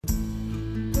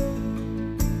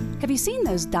Have you seen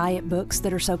those diet books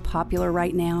that are so popular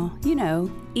right now? You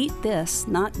know, eat this,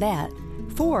 not that.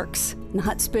 Forks,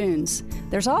 not spoons.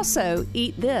 There's also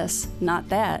Eat This, Not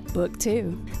That book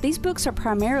too. These books are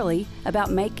primarily about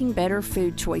making better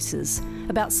food choices,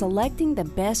 about selecting the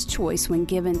best choice when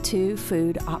given two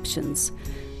food options.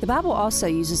 The Bible also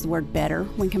uses the word better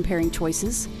when comparing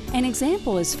choices. An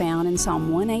example is found in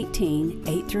Psalm 118,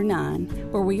 8 through 9,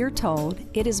 where we are told,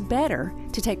 "It is better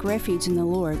to take refuge in the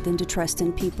Lord than to trust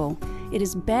in people. It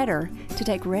is better to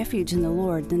take refuge in the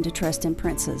Lord than to trust in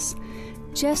princes."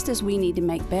 Just as we need to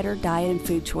make better diet and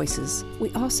food choices,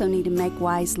 we also need to make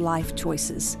wise life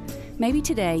choices. Maybe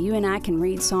today you and I can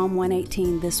read Psalm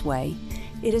 118 this way: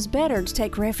 "It is better to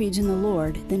take refuge in the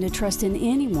Lord than to trust in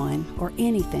anyone or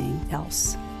anything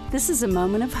else." This is a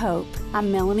moment of hope.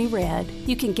 I'm Melanie Redd.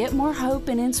 You can get more hope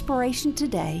and inspiration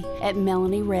today at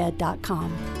melaniered.com.